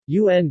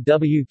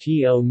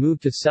UNWTO move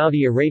to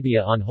Saudi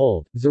Arabia on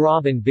hold,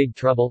 Zarab in big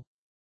trouble?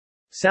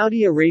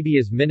 Saudi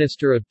Arabia's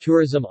Minister of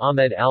Tourism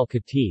Ahmed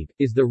Al-Khatib,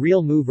 is the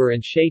real mover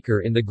and shaker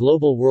in the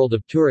global world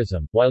of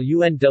tourism, while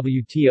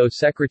UNWTO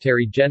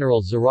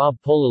Secretary-General Zarab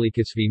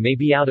Pololikashvili may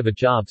be out of a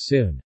job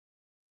soon.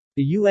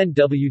 The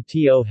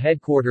UNWTO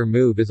headquarter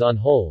move is on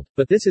hold,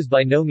 but this is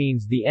by no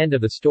means the end of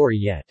the story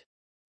yet.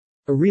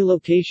 A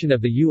relocation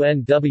of the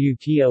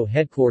UNWTO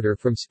headquarter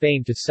from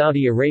Spain to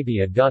Saudi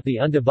Arabia got the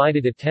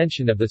undivided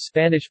attention of the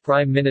Spanish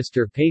Prime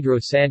Minister Pedro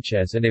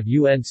Sánchez and of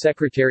UN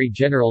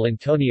Secretary-General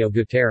Antonio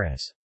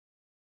Guterres.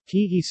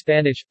 The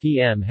Spanish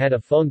PM had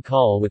a phone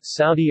call with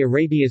Saudi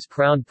Arabia's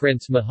Crown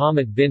Prince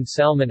Mohammed bin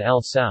Salman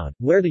Al Saud,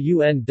 where the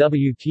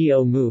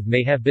UNWTO move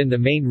may have been the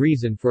main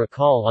reason for a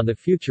call on the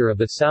future of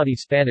the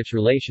Saudi-Spanish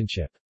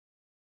relationship.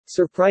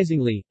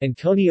 Surprisingly,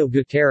 Antonio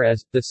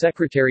Guterres, the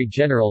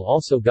Secretary-General,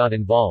 also got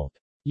involved.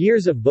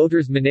 Years of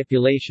voters'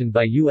 manipulation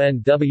by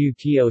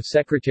UNWTO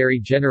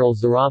Secretary-General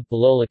Zarab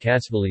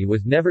Pololikashvili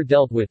was never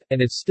dealt with,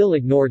 and is still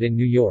ignored in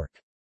New York.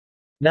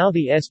 Now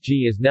the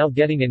SG is now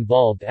getting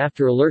involved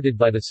after alerted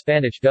by the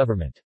Spanish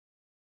government.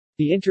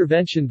 The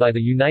intervention by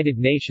the United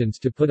Nations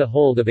to put a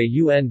hold of a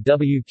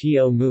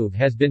UNWTO move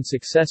has been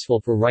successful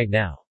for right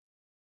now.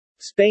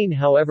 Spain,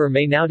 however,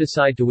 may now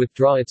decide to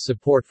withdraw its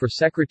support for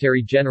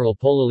Secretary-General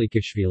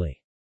Pololikashvili.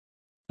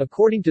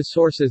 According to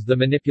sources, the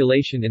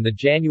manipulation in the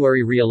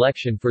January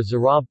re-election for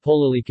Zarab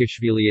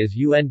Pololikashvili as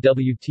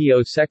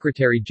UNWTO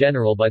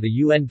Secretary-General by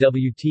the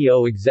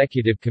UNWTO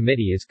Executive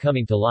Committee is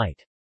coming to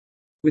light.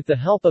 With the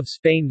help of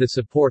Spain, the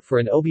support for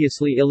an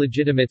obviously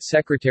illegitimate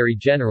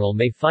Secretary-General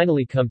may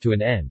finally come to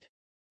an end.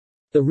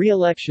 The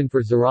re-election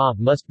for Zarab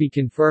must be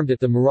confirmed at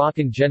the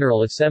Moroccan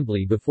General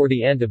Assembly before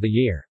the end of the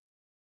year.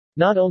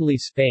 Not only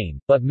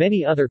Spain, but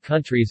many other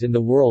countries in the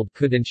world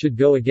could and should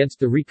go against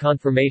the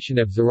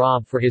reconfirmation of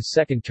Zarab for his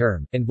second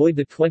term, and void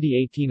the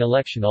 2018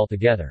 election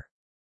altogether.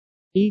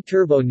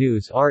 E-Turbo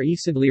News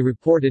recently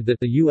reported that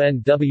the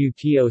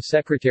UNWTO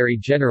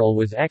Secretary-General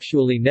was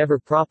actually never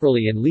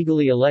properly and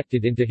legally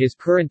elected into his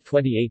current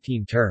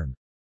 2018 term.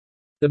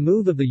 The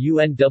move of the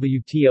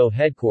UNWTO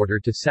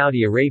headquarters to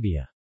Saudi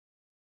Arabia.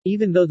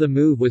 Even though the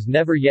move was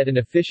never yet an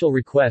official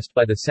request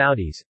by the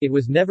Saudis, it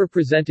was never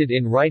presented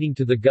in writing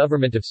to the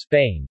government of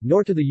Spain,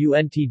 nor to the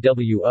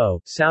UNTWO.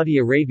 Saudi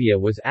Arabia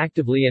was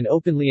actively and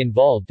openly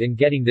involved in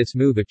getting this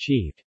move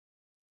achieved.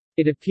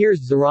 It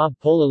appears Zarab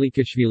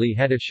Pololikashvili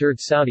had assured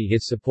Saudi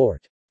his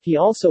support. He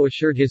also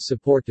assured his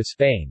support to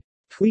Spain.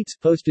 Tweets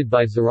posted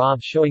by Zarab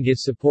showing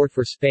his support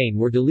for Spain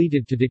were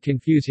deleted to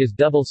deconfuse his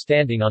double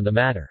standing on the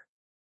matter.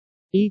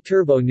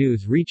 E-Turbo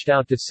News reached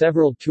out to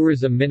several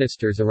tourism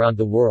ministers around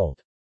the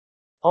world.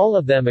 All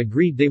of them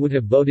agreed they would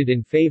have voted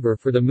in favor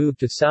for the move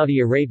to Saudi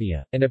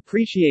Arabia, and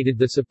appreciated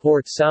the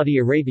support Saudi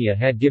Arabia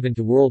had given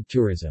to world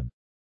tourism.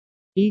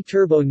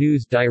 E-Turbo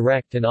News'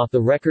 direct and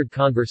off-the-record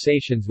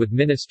conversations with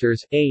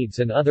ministers, aides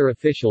and other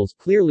officials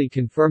clearly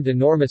confirmed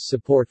enormous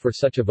support for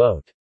such a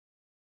vote.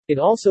 It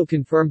also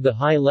confirmed the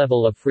high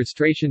level of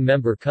frustration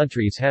member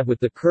countries have with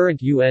the current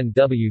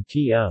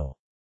UNWTO.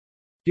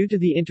 Due to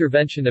the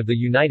intervention of the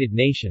United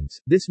Nations,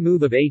 this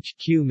move of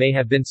HQ may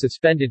have been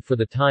suspended for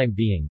the time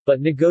being, but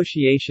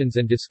negotiations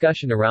and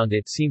discussion around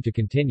it seem to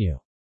continue.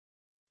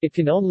 It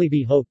can only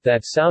be hoped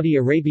that Saudi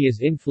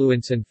Arabia's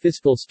influence and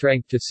fiscal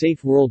strength to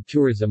safe world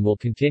tourism will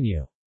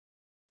continue.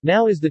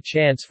 Now is the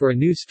chance for a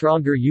new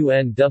stronger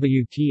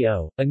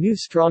UNWTO, a new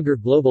stronger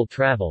global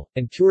travel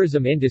and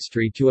tourism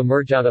industry to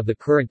emerge out of the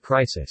current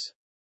crisis.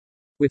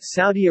 With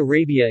Saudi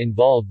Arabia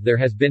involved, there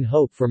has been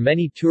hope for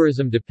many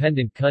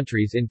tourism-dependent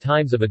countries in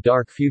times of a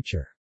dark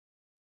future.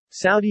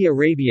 Saudi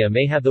Arabia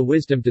may have the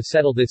wisdom to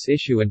settle this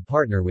issue and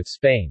partner with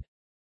Spain.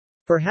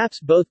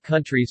 Perhaps both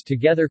countries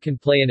together can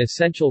play an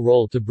essential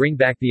role to bring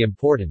back the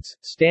importance,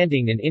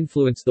 standing and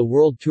influence the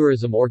World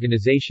Tourism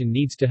Organization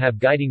needs to have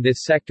guiding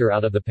this sector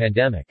out of the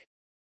pandemic.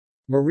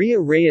 Maria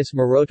Reyes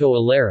Maroto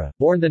Alera,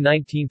 born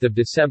 19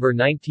 December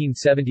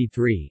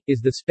 1973, is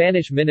the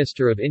Spanish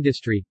Minister of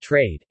Industry,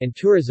 Trade, and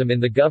Tourism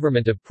in the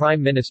government of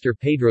Prime Minister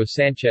Pedro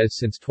Sánchez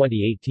since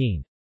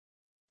 2018.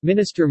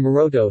 Minister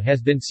Maroto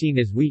has been seen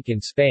as weak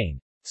in Spain.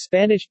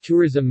 Spanish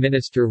Tourism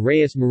Minister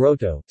Reyes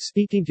Maroto,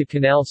 speaking to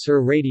Canal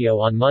Sur Radio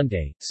on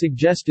Monday,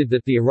 suggested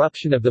that the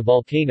eruption of the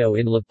volcano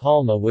in La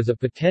Palma was a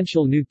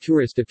potential new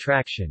tourist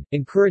attraction,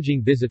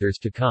 encouraging visitors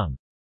to come.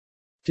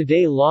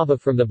 Today, lava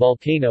from the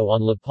volcano on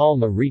La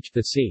Palma reached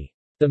the sea.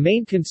 The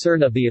main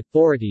concern of the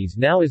authorities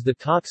now is the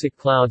toxic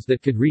clouds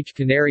that could reach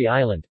Canary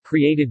Island,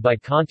 created by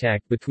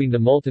contact between the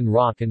molten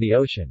rock and the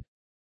ocean.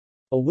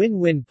 A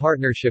win-win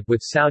partnership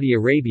with Saudi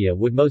Arabia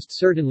would most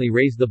certainly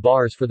raise the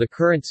bars for the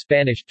current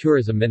Spanish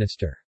tourism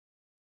minister.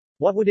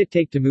 What would it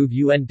take to move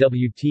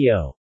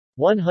UNWTO?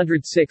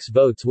 106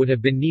 votes would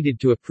have been needed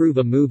to approve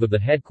a move of the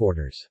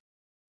headquarters.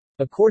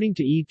 According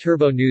to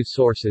E-Turbo News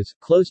sources,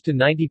 close to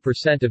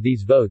 90% of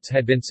these votes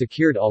had been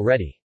secured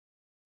already.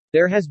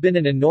 There has been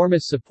an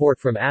enormous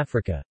support from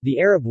Africa, the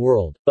Arab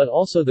world, but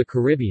also the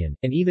Caribbean,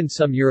 and even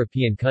some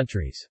European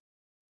countries.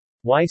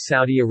 Why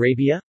Saudi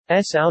Arabia?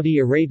 Saudi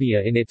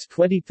Arabia in its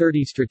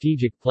 2030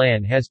 strategic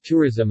plan has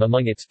tourism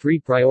among its three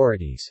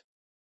priorities.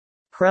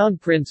 Crown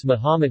Prince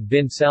Mohammed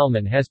bin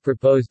Salman has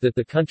proposed that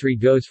the country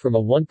goes from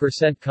a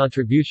 1%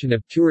 contribution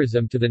of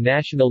tourism to the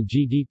national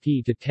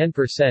GDP to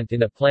 10%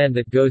 in a plan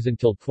that goes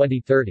until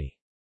 2030.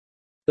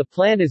 The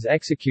plan is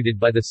executed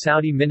by the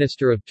Saudi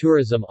Minister of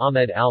Tourism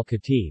Ahmed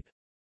Al-Khatib.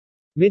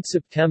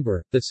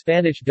 Mid-September, the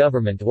Spanish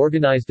government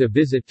organized a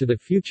visit to the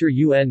future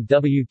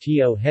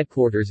UNWTO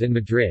headquarters in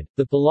Madrid,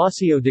 the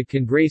Palacio de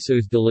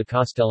Congresos de la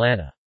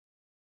Castellana.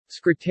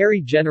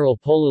 Secretary-General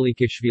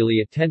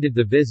Pololikashvili attended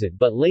the visit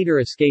but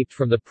later escaped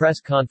from the press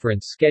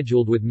conference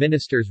scheduled with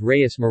ministers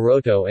Reyes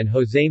Maroto and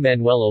José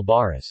Manuel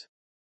Obarras.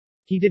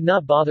 He did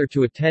not bother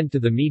to attend to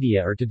the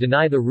media or to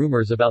deny the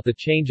rumors about the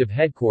change of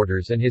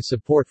headquarters and his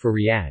support for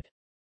Riyadh.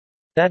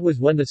 That was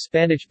when the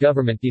Spanish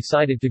government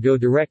decided to go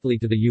directly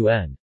to the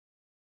UN.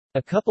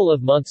 A couple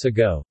of months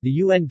ago,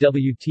 the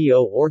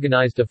UNWTO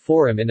organized a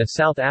forum in a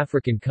South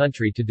African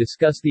country to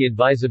discuss the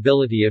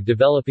advisability of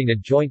developing a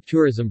joint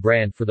tourism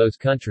brand for those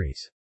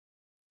countries.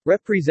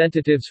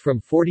 Representatives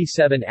from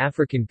 47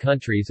 African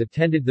countries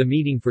attended the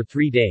meeting for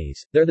 3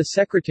 days. There the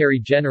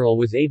Secretary-General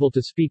was able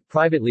to speak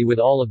privately with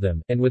all of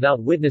them, and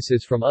without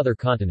witnesses from other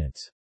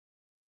continents.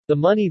 The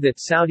money that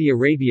Saudi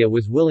Arabia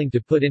was willing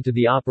to put into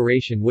the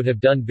operation would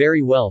have done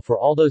very well for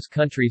all those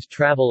countries'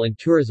 travel and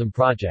tourism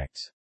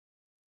projects.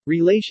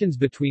 Relations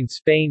between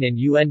Spain and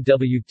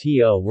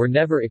UNWTO were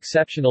never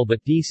exceptional but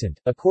decent,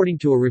 according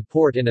to a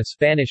report in a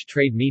Spanish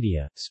trade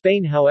media.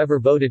 Spain however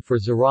voted for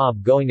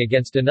Zarab going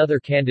against another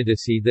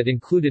candidacy that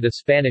included a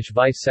Spanish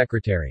vice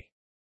secretary.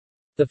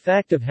 The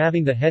fact of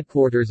having the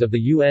headquarters of the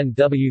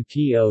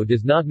UNWTO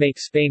does not make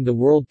Spain the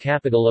world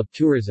capital of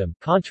tourism,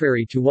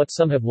 contrary to what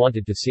some have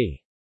wanted to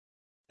see.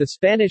 The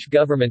Spanish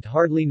government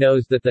hardly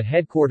knows that the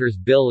headquarters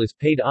bill is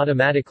paid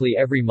automatically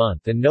every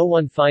month and no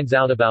one finds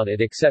out about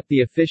it except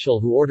the official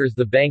who orders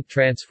the bank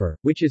transfer,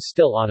 which is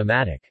still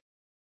automatic.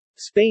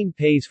 Spain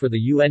pays for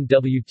the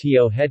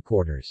UNWTO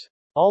headquarters.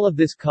 All of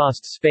this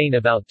costs Spain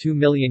about €2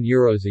 million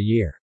a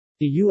year.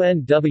 The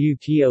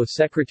UNWTO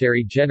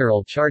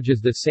Secretary-General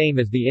charges the same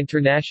as the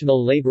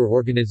International Labour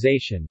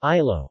Organization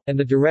 (ILO), and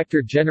the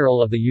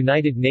Director-General of the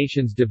United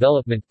Nations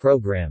Development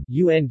Programme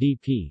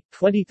 (UNDP).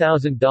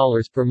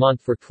 $20,000 per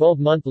month for 12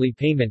 monthly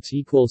payments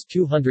equals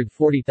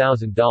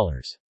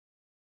 $240,000.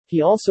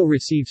 He also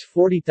receives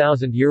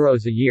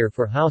 €40,000 a year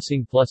for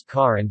housing plus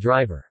car and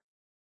driver.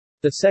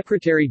 The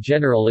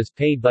Secretary-General is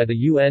paid by the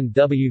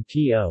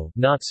UNWTO,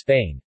 not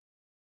Spain.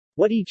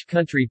 What each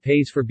country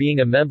pays for being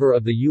a member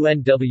of the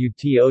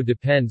UNWTO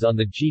depends on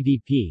the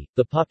GDP,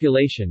 the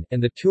population,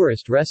 and the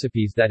tourist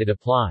recipes that it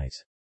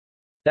applies.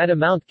 That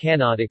amount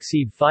cannot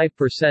exceed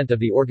 5% of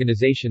the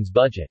organization's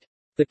budget.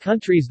 The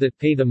countries that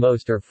pay the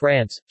most are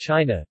France,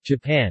 China,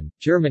 Japan,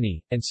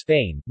 Germany, and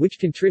Spain, which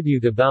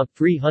contribute about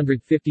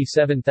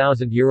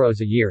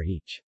 €357,000 a year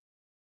each.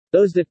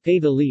 Those that pay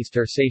the least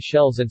are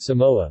Seychelles and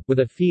Samoa,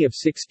 with a fee of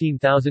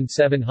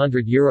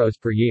 €16,700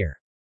 per year.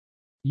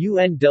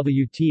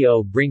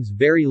 UNWTO brings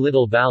very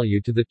little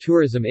value to the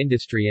tourism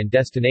industry and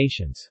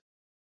destinations.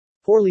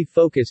 Poorly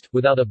focused,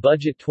 without a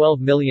budget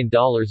 $12 million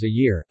a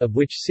year, of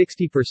which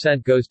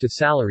 60% goes to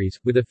salaries,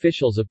 with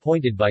officials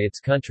appointed by its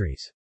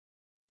countries.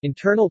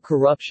 Internal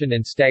corruption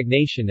and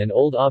stagnation and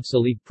old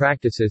obsolete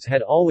practices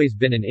had always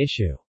been an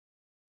issue.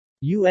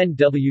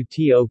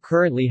 UNWTO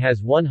currently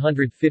has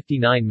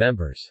 159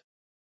 members.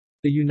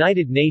 The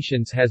United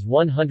Nations has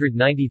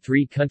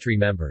 193 country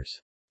members.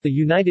 The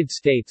United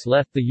States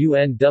left the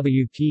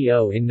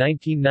UNWTO in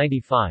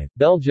 1995,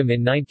 Belgium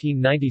in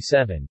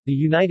 1997, the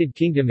United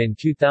Kingdom in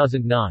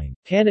 2009,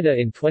 Canada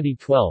in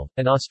 2012,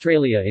 and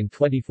Australia in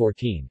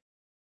 2014.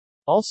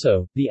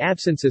 Also, the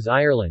absence is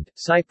Ireland,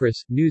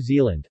 Cyprus, New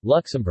Zealand,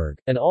 Luxembourg,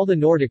 and all the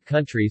Nordic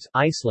countries,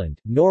 Iceland,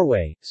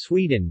 Norway,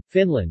 Sweden,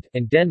 Finland,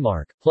 and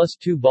Denmark, plus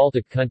 2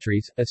 Baltic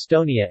countries,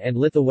 Estonia and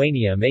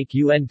Lithuania make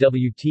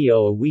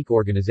UNWTO a weak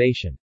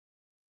organization.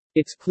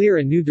 It's clear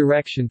a new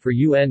direction for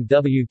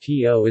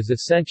UNWTO is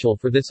essential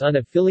for this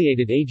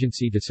unaffiliated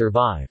agency to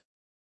survive.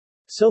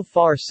 So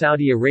far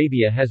Saudi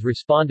Arabia has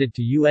responded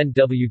to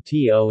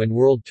UNWTO and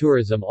world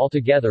tourism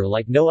altogether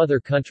like no other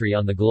country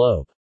on the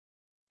globe.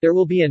 There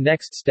will be a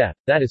next step,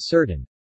 that is certain.